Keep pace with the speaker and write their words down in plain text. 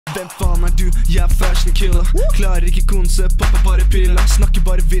Hvem faen er du? Jeg er fashion killer. Klarer ikke konsept, pappa bare piller. Snakker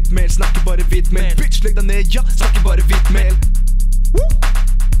bare hvitt mel, snakker bare hvitt mel. Bitch, legg deg ned, ja, snakker bare hvitt mel.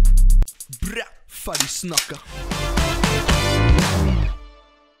 Bra, ferdig snakka.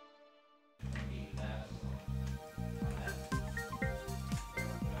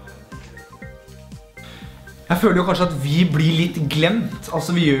 Jeg føler jo kanskje at vi blir litt glemt.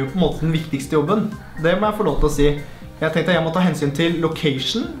 Altså, vi gjør jo på en måte den viktigste jobben. Det må jeg få lov til å si. Jeg tenkte at jeg må ta hensyn til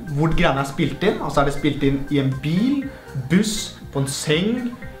location, hvor greiene er spilt inn. Altså, er det spilt inn i en bil, buss, på en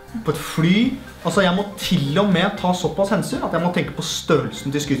seng, på et fly. Altså, jeg må til og med ta såpass hensyn at jeg må tenke på størrelsen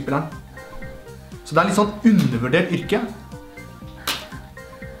til skuespilleren. Så det er litt sånn undervurdert yrke.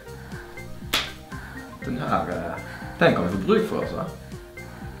 Den her, den kan vi få bruk for, altså.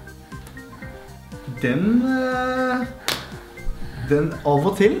 Den av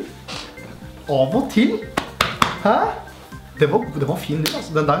og til. Av og til? Hæ? Det var fin del,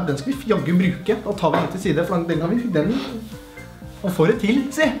 altså. Den skal vi jaggu bruke. Da tar vi den til side, for han får det til,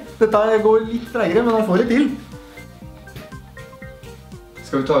 si. Dette går litt treigere, men han får det til.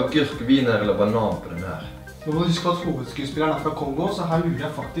 Skal vi ta agurk, viner eller banan på den her? Nå må du huske at hovedskuespilleren er fra Kongo, så her lurer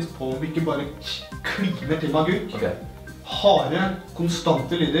jeg faktisk på om vi ikke bare kliner til med agurk. Ok. Harde,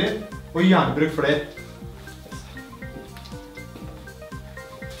 konstante lyder, og gjerne bruk flere.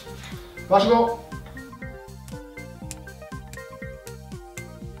 Vær så god.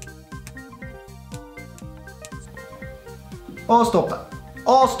 Og stopp det.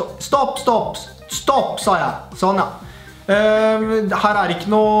 Og stopp, sa jeg. Sånn, ja. Her er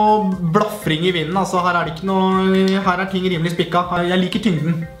ikke noe blaffring i vinden, altså. Her er ting rimelig spikka. Jeg liker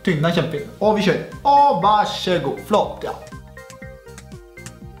tyngden. Tyngden er kjempefin. Og vi kjører. Og vær så god. Flott, ja.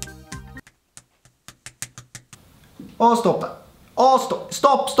 Og stopp det. Og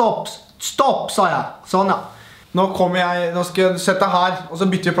stopp, sa jeg. Sånn, ja. Nå skal jeg sette her, og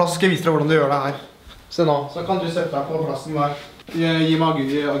så bytter vi plass, så skal jeg vise deg hvordan du gjør det her. Se nå, så kan du sette deg på plassen der. Gi meg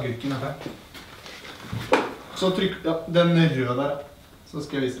agurken her. Så trykk den røde der, så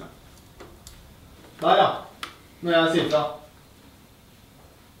skal jeg vise deg. Der, ja. Når jeg sier fra.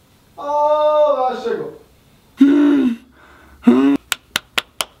 Vær så god.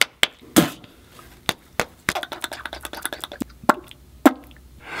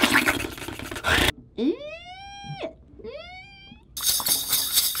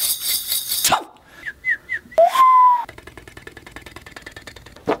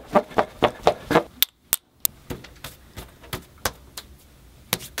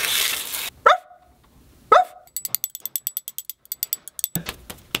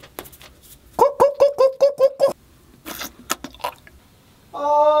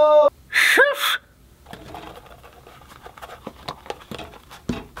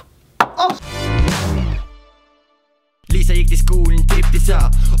 Lisa gikk til skolen, tripp de sa.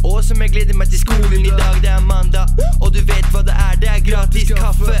 Og som jeg gleder meg til skolen i dag, det er mandag.